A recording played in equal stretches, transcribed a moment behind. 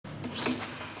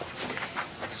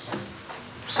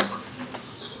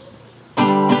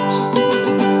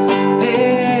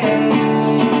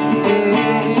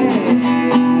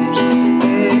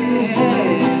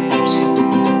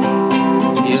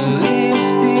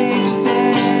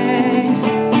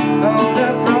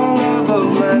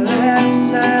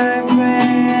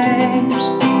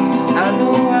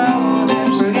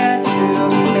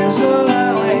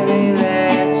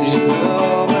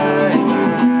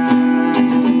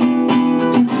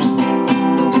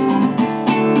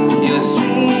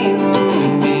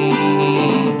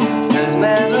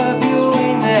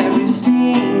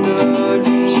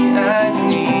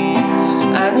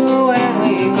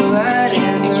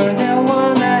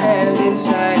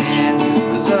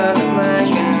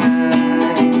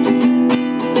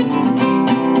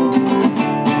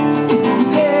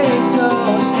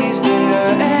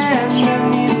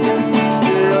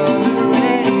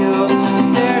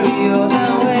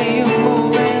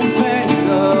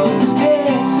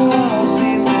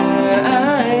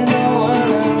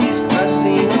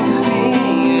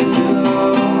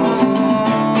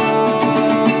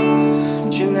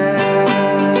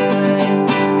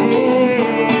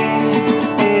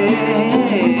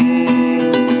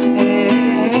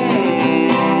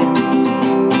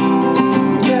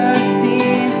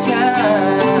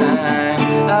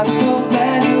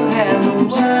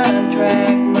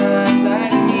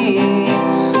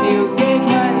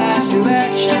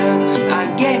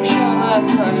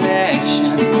love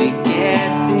connection, it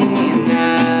gets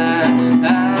denied.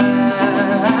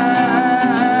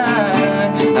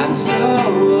 I'm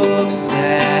so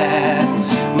obsessed.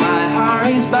 My heart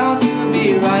is bound to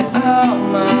be right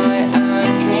on my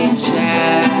unclean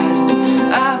chest.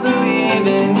 I believe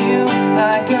in you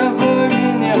like a bird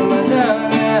in your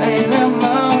Madonna, and I'm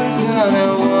always gonna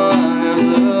wanna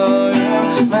blow your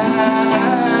mind.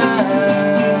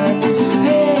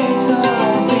 Hey,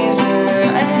 soul sister,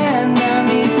 and I'm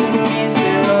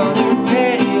Mr. on the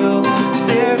radio,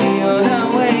 stereo, the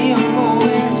way you're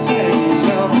moving, feel you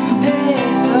know. Hey,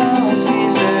 soul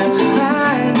sister,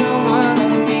 I don't wanna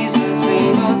miss a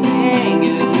single thing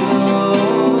you do.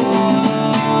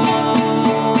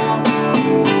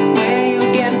 When you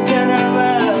get kinda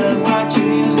rough,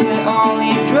 watching you is the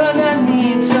only drug I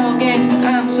need. So gangsta,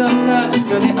 I'm so thug,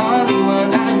 you're the only one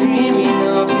I'm dreaming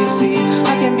of. You see,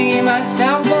 I can be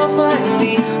myself now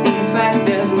finally. In fact,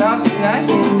 there's nothing I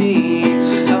can be.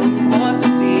 I want to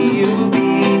see you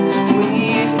be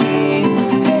with me.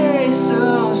 Hey,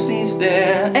 soul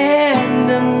sister, and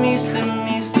the Mr.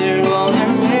 on the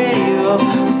radio,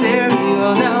 stereo,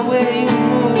 the way you